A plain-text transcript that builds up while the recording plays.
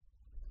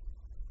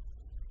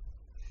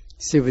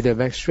Sit with your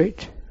back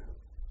straight.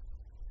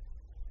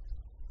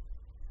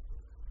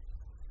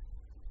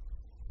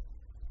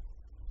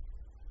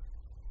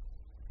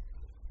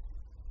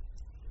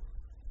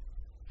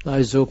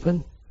 Eyes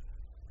open.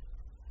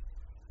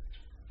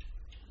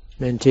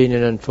 Maintain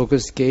an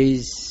unfocused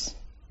gaze.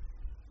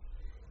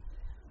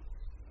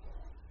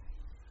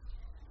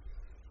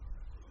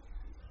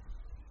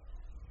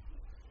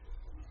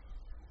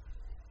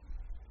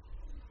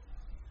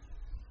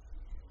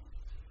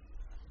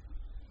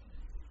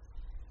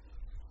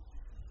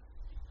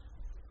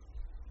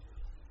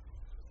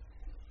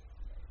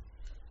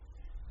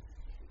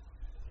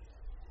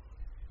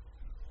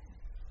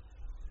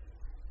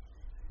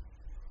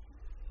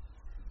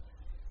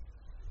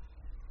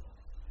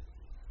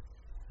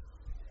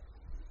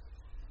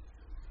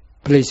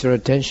 Place your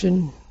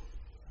attention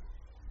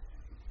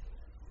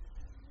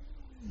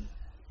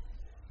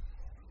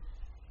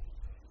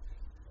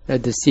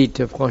at the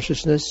seat of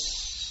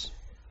consciousness,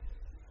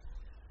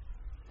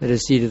 at the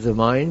seat of the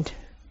mind,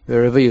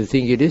 wherever you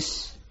think it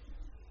is,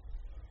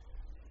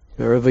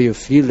 wherever you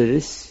feel it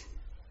is.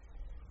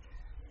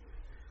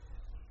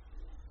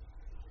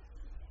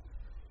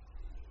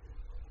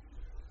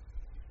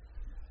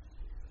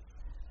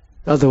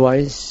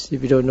 Otherwise,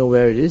 if you don't know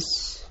where it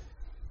is,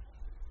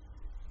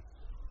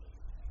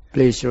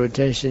 place your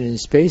attention in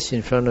space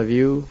in front of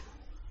you,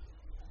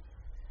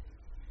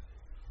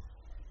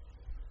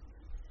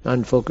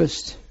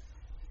 unfocused,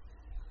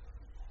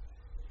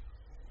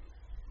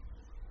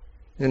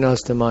 and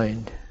ask the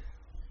mind,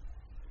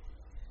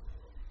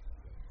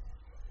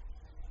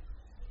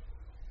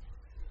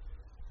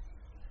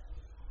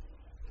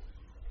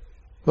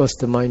 what's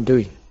the mind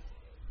doing?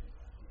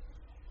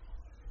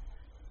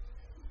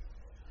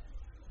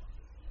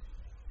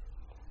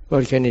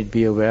 What can it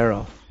be aware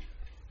of?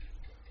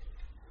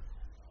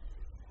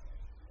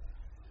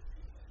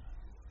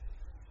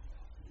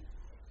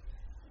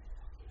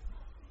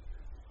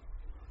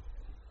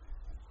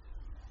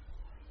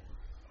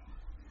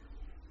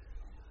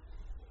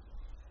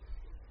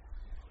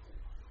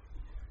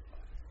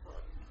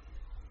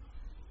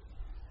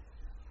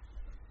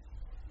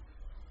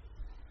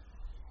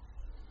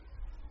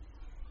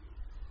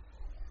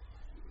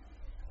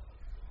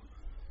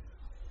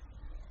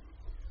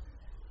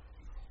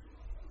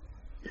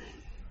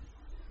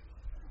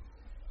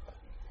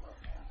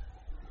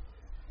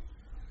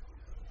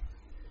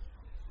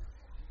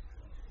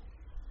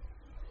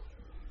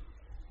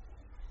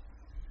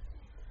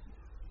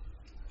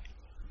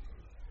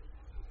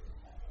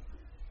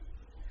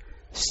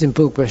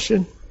 Simple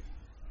question.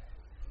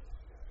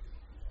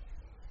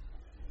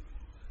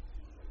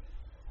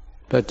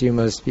 But you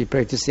must be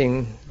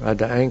practicing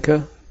rather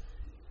anchor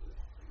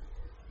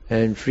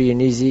and free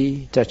and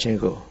easy, touch and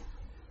go.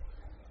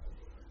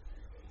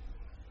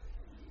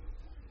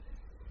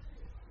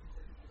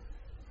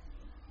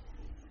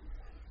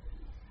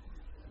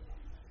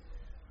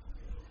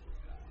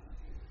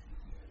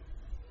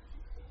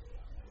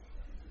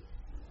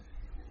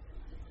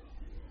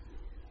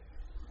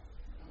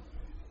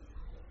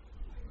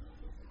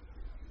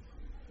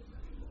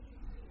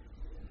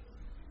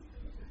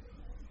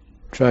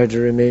 Try to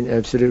remain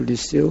absolutely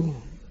still.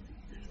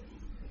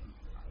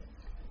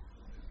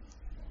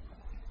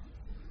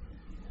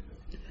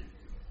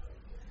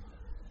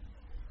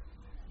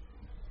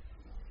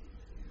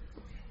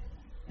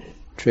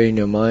 Train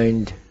your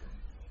mind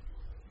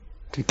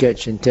to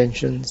catch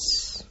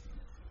intentions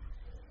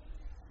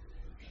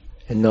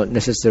and not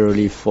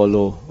necessarily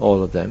follow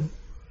all of them.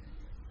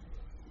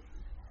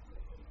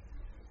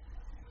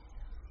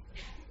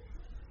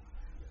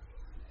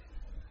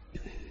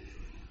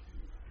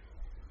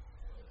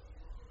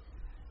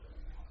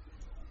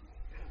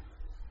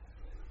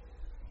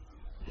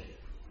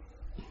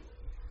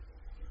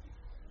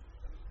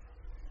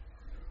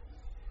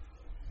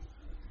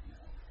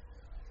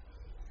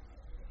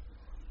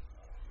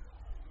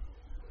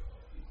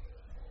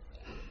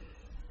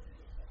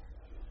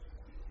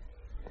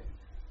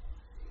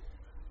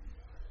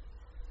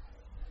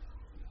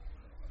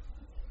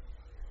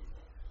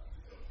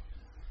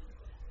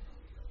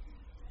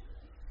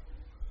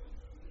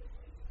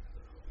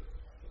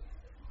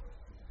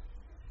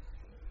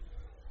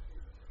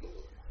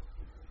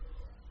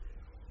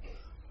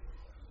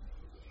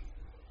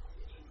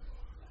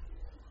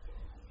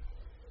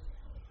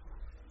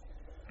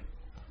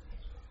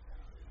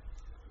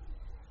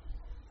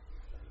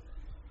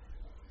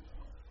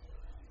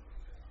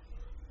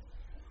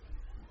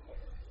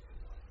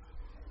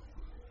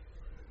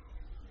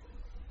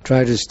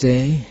 Try to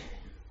stay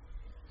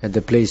at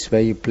the place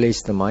where you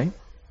place the mind.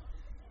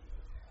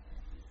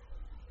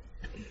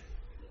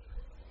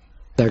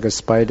 Like a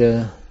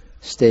spider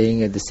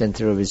staying at the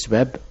center of its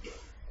web.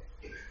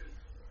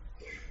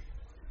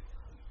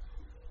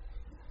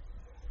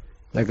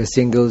 Like a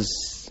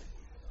singles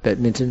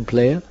badminton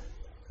player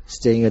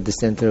staying at the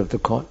center of the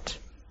court.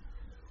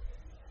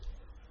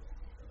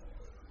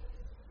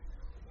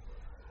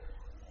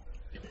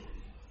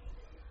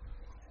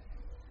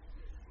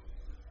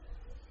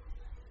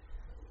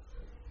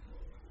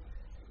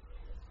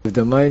 If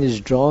the mind is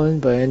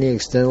drawn by any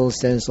external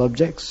sense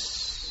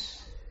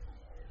objects,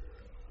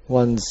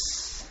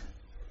 once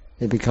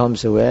it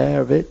becomes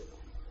aware of it,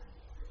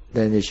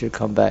 then it should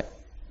come back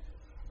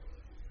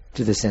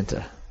to the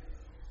center.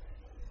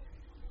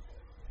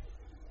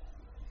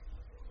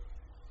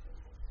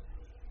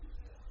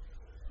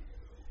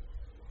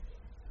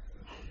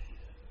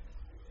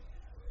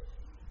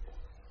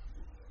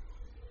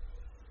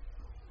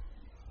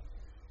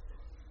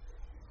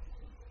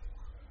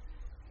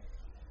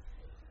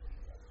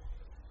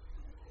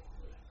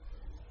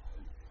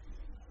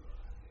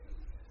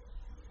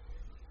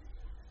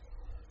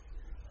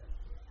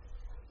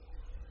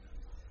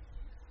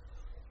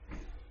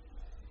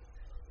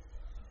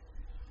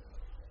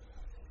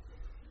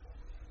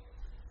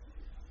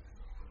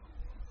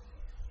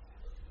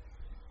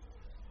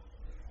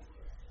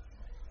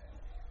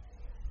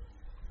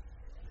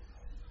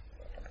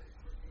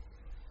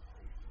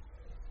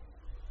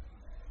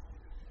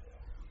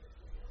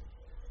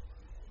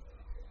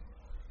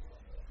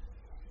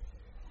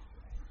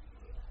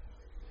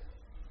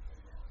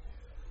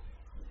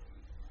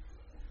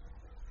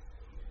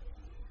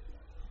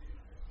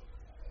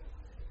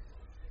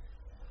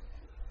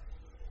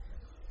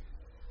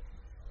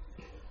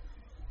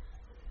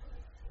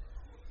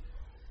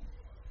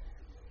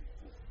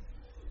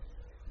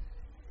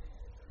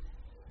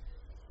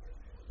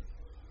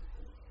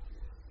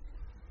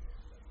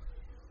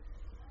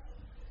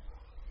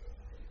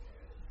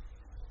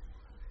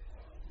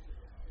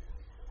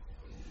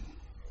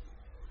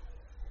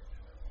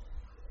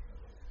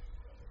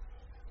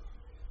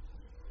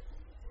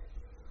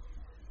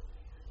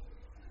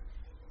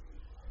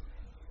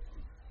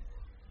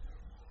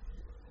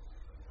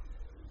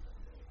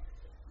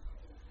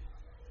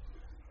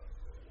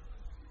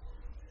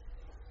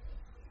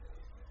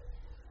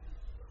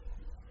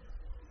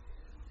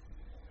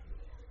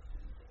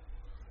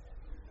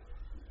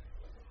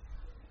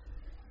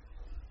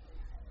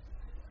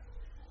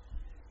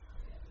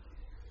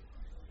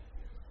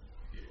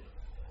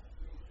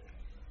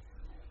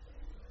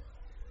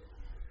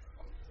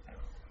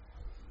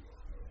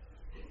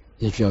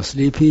 If you're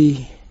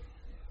sleepy,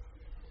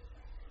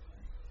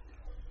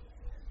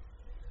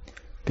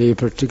 pay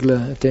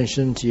particular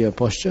attention to your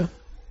posture.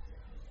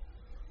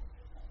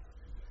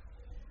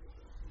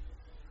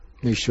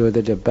 Make sure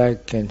that your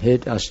back and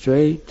head are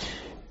straight,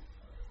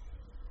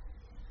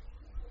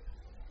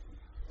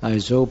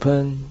 eyes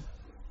open.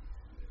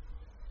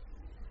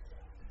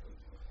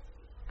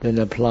 Then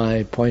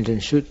apply point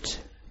and shoot,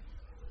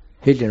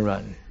 hit and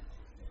run.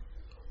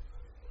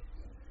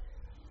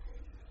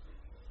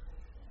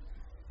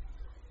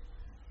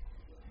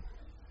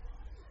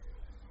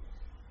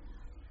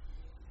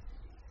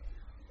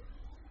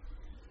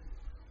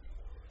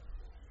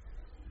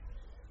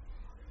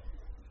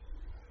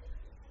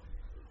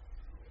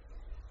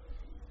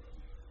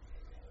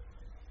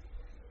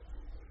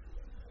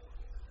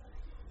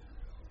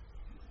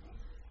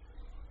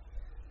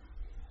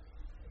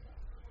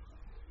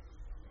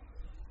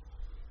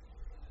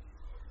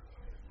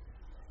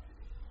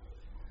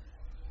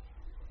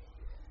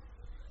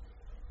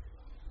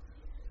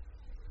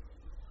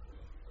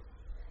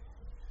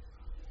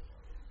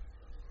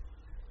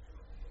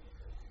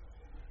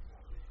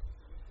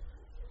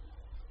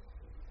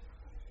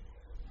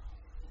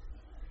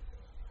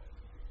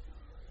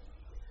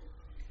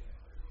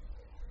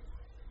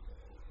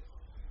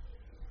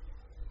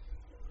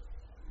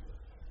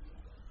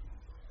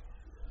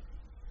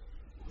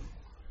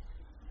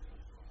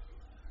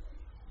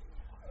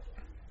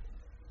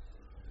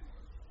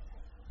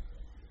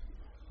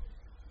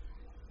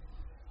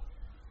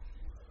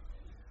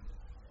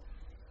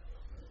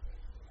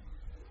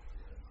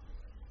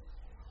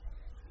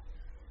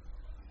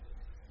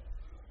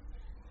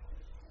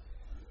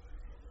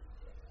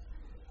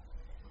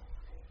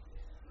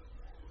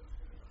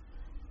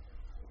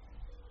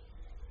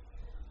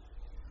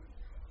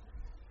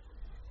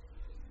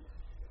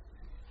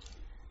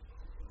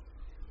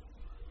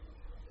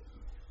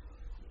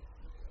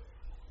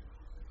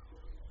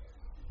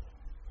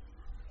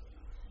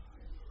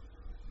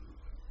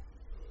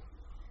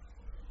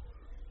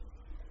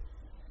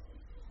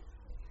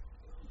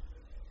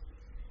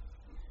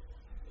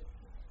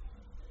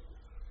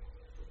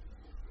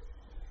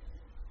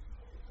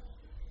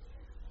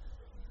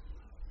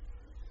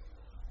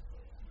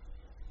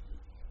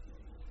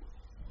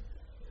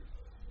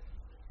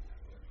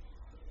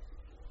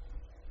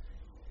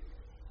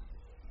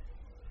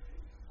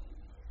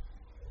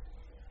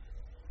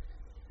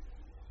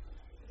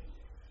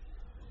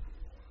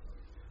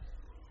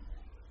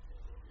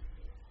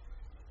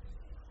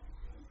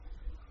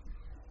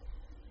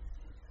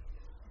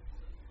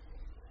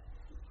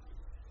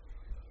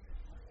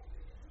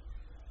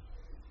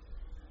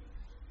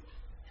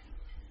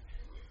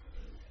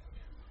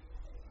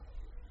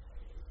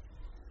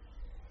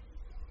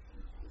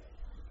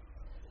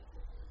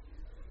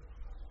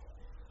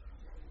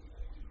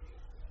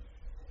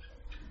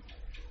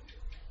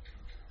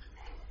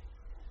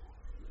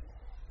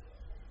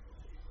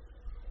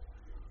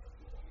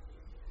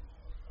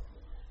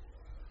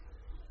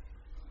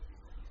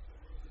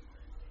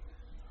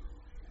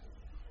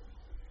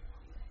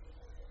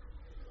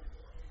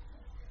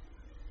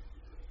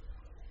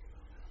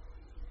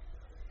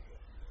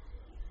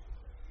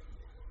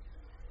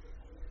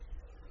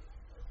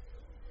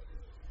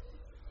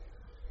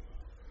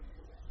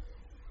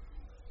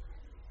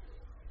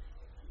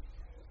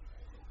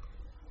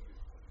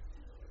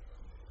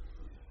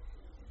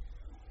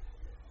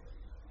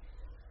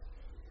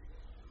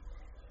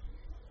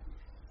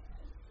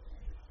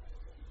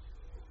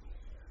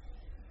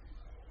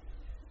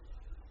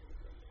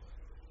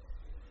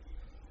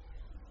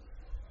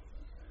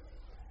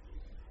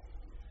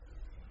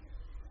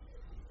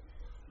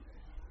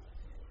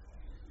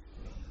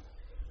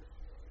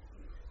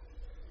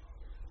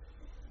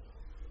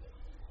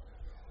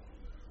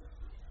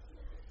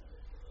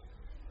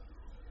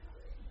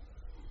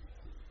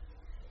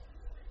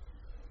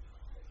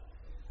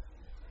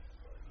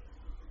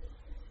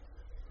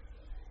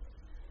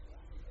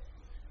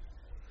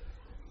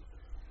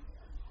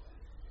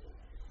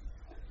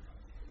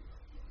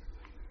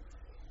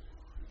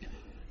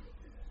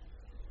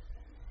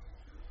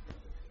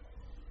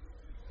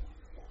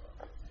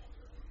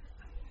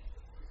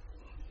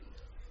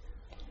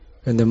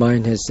 When the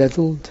mind has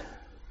settled,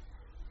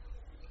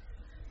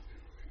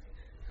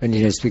 when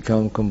it has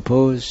become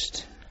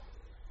composed,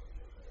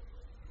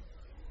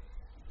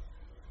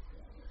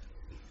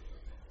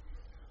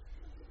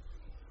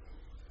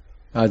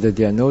 either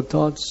there are no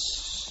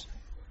thoughts,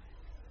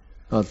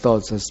 or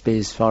thoughts are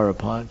spaced far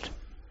apart.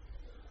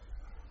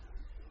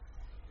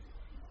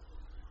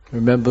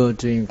 Remember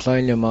to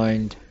incline your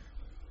mind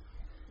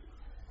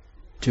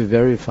to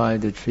verify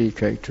the three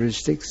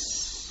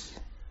characteristics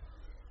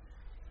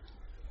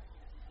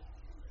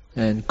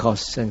and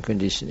cause and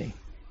conditioning.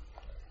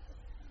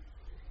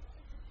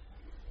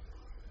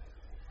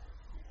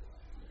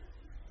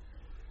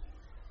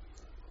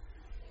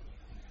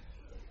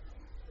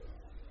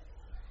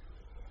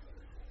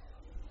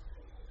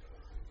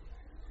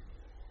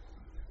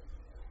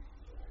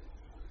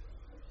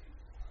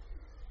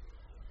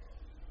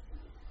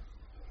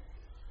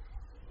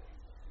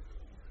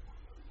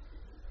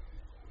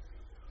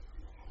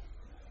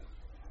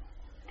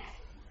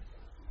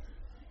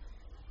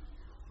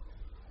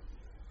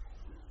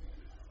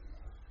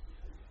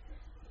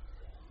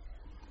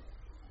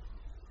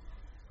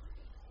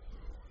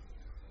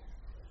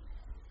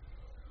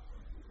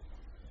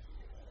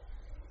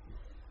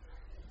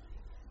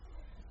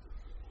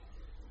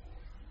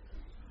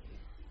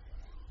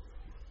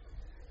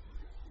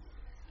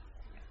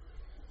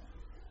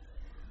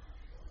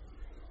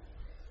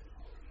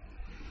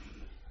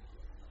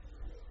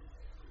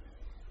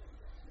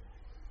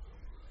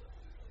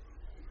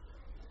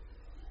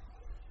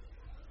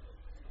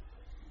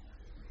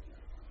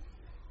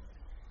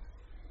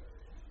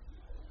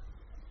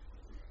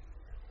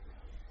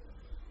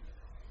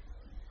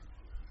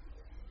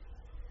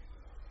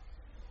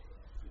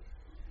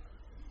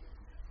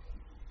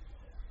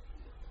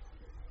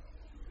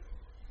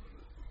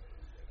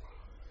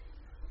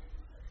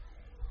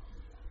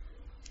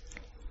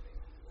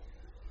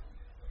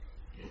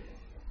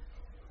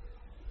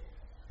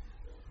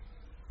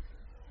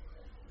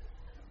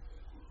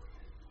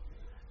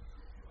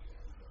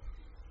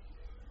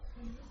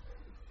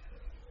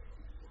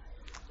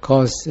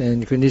 Cause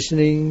and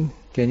conditioning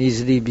can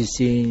easily be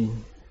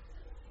seen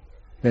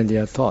when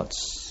there are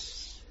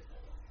thoughts.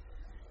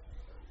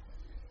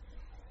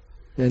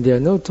 When there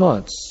are no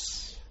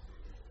thoughts,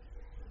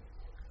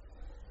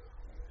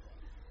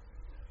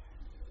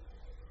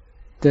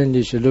 then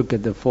you should look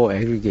at the four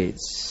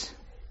aggregates.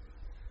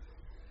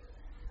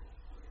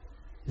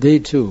 They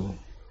too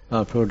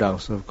are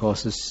products of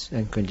causes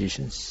and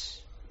conditions.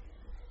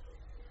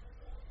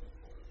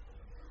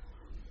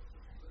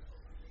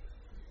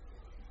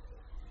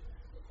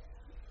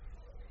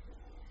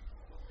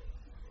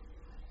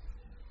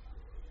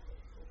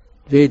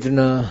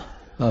 Vedana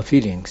are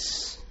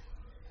feelings,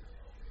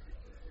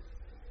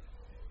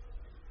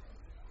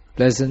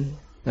 pleasant,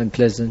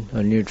 unpleasant,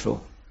 or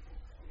neutral.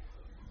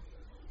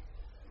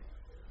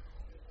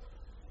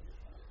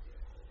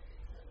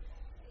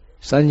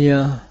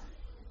 Sanya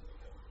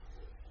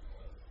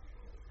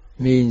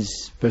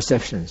means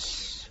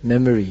perceptions,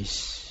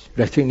 memories,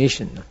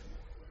 recognition,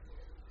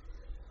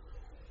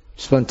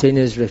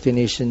 spontaneous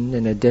recognition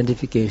and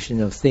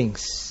identification of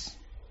things,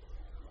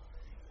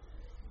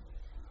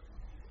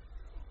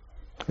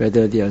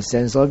 whether they are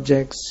sense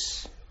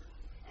objects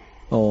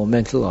or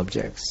mental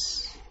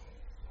objects.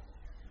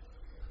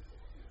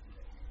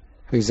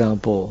 For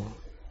example,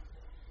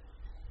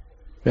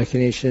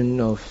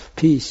 recognition of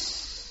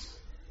peace,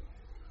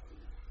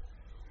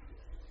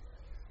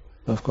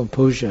 of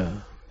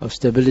composure, of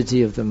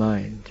stability of the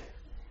mind.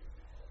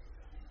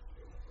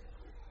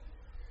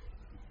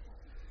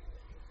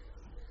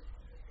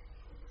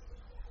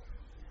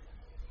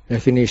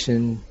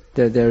 Recognition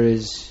that there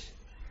is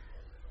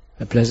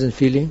a pleasant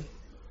feeling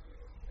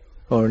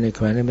or an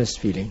equanimous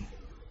feeling.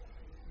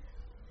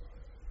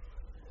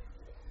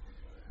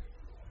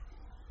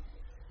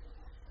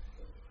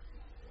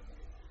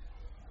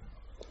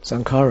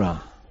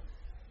 Sankhara,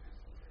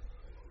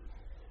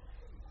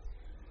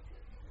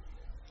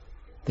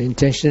 the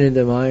intention in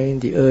the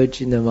mind, the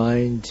urge in the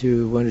mind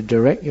to want to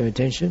direct your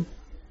attention,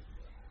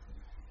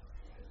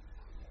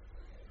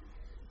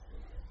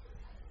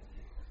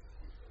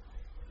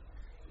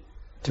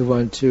 to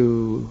want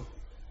to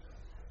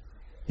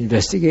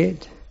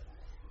investigate,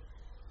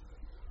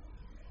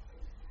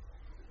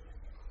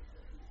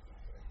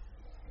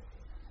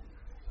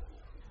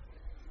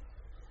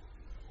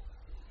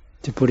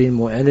 to put in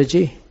more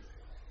energy,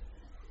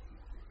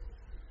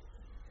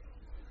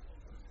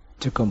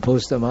 to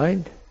compose the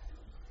mind,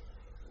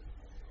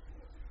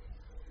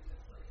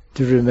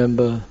 to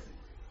remember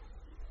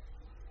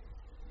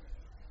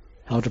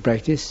how to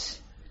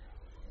practice.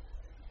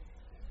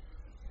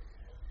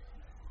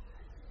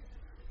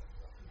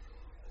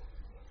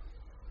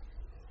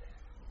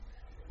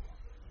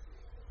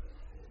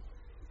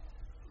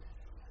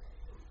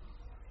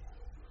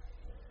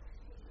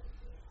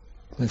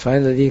 And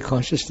finally,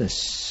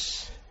 consciousness.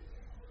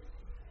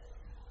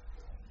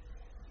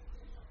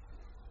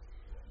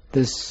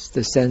 This,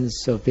 the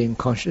sense of being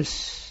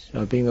conscious,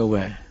 of being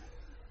aware.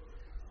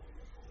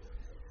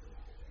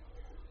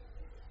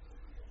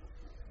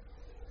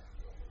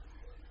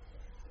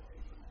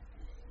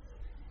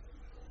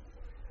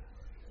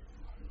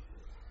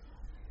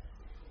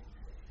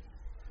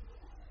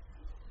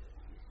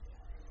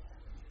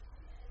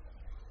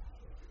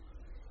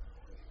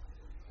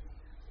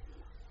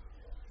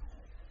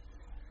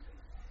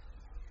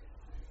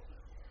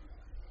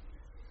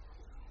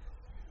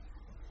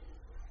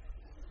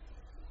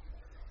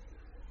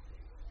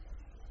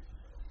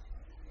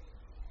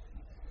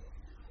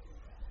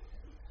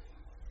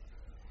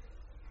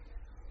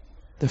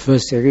 The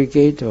first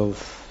aggregate of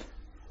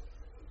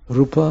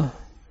rupa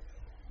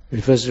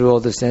refers to all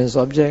the sense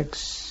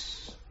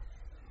objects,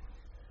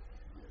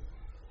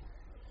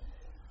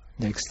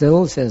 the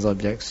external sense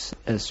objects,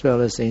 as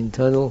well as the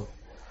internal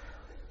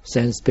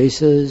sense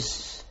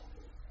bases,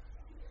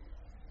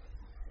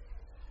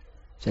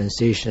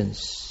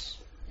 sensations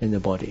in the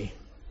body.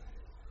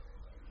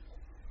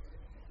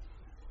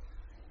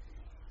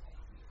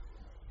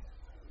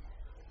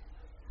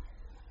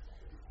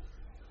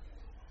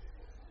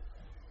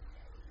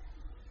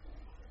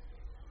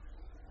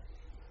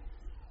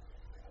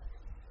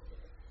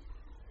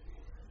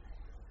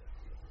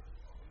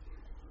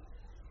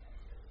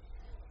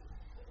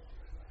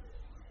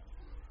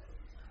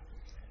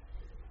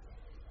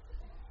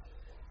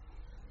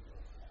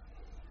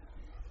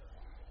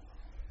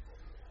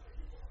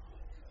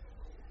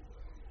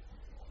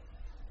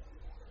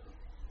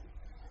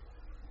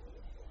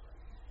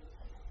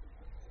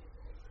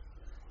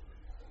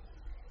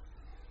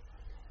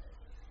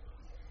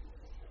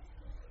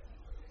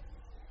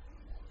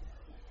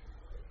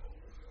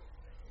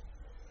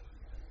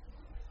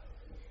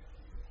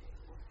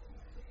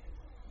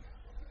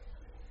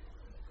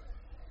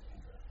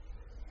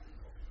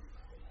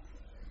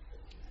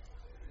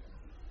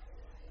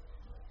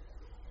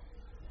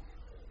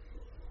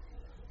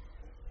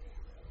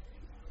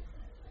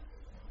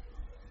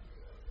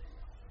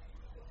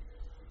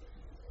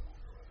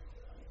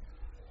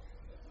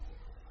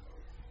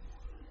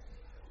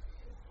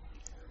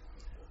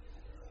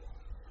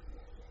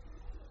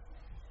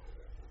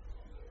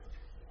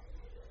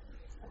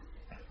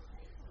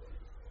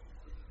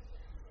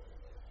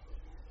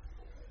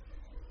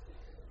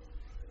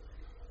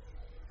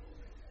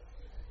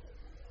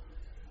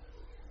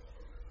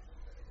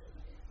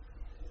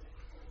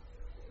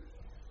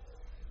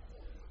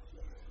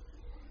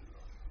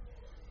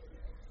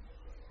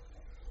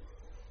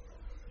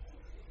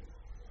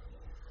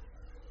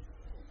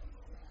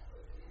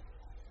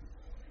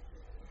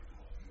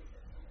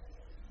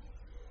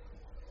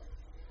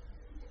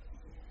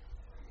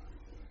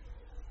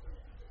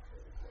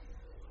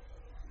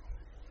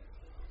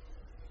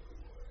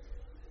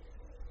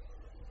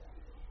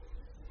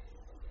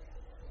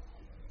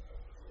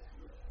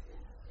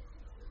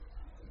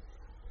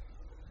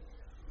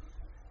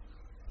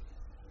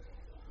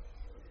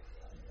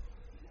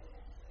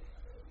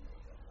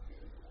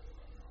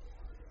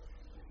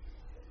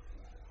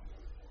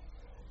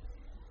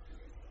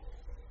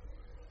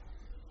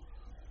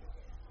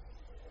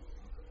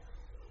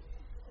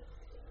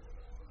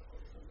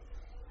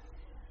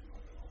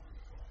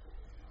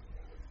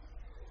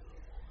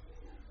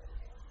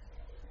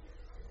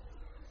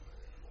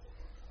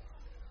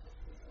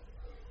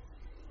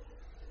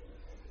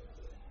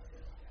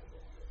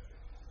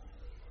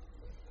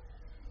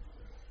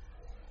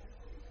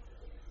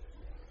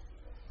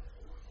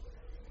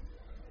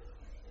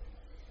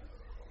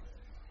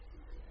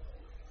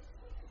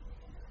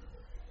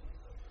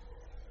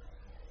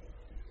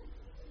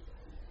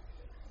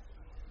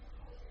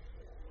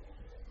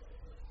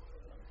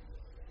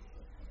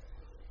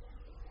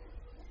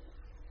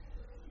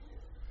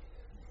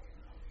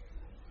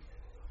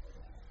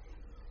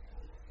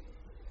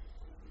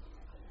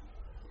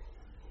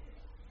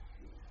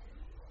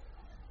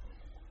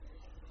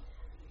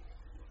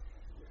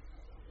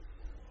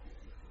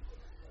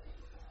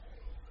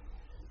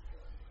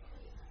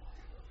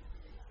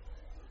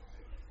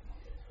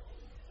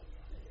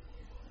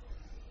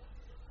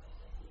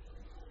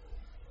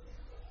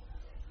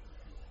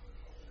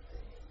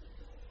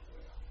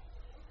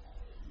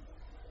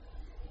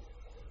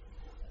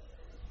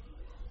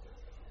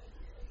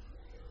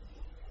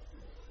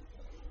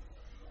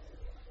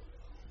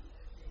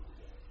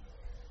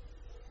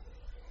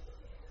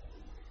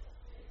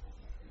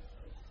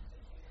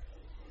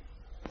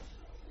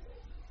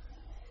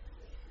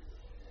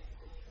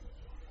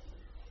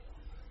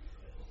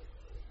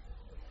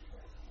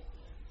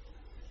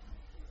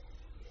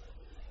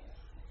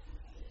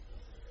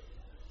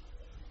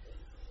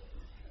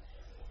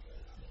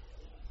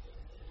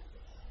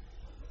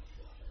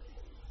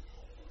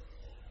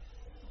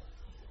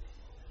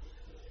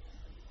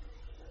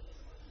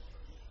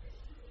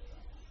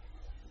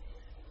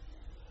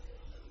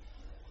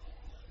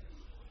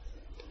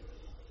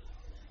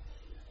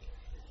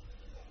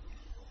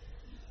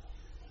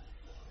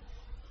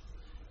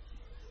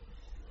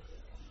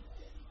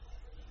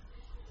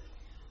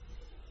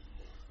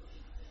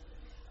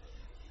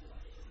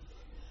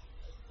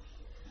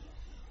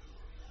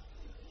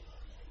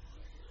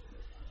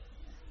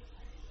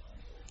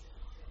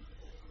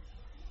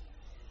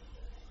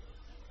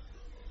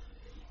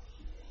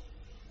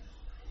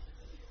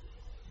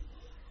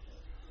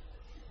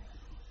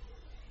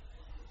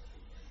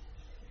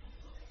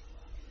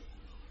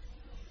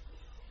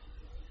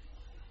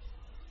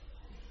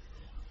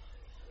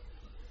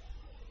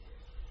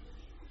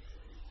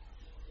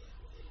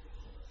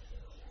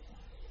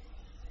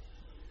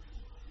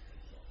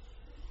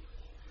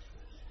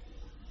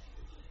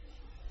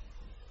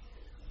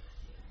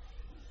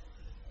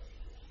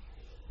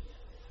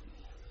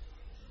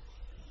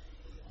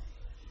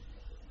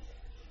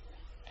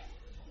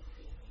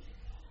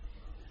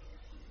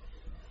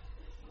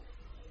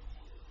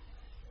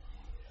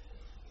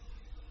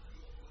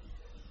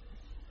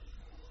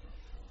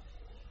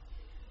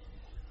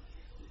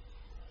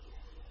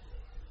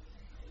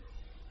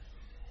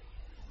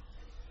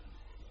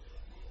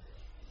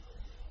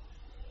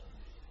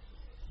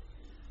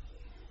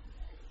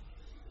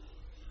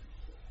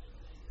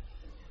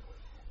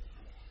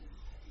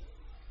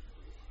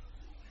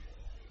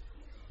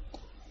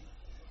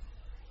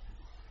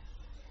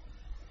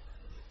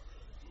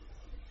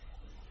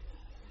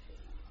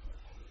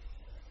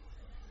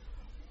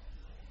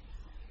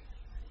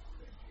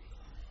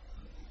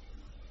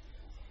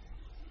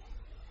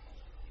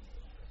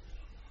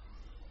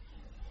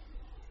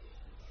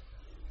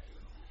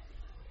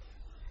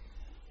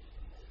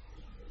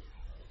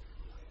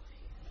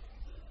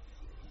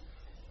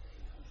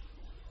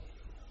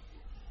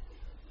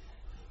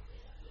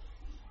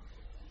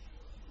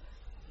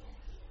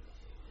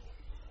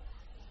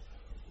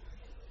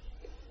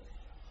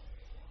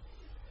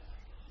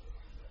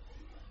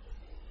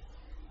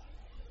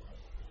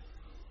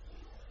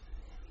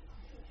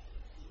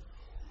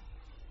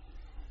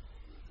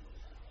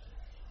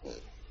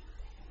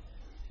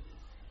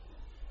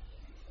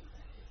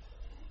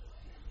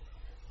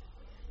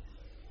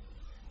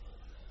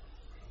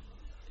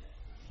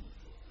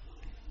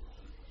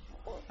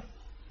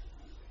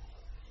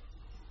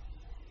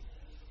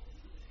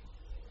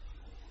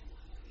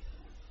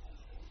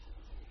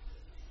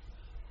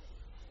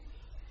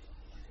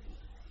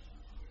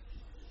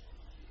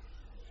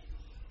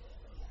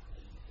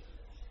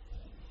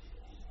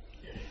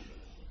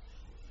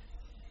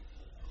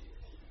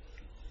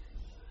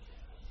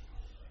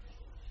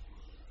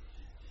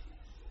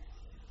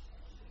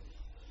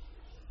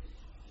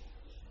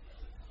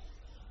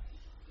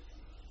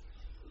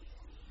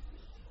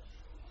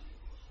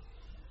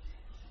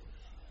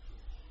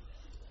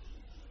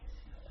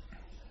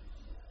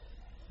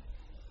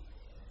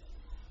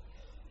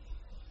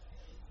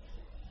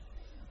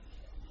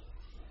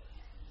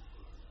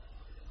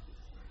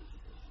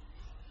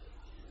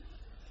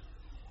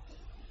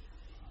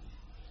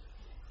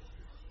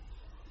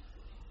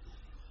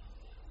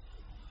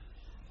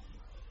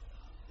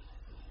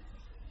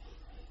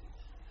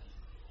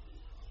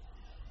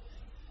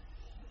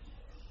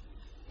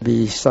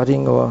 be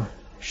starting our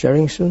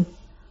sharing soon.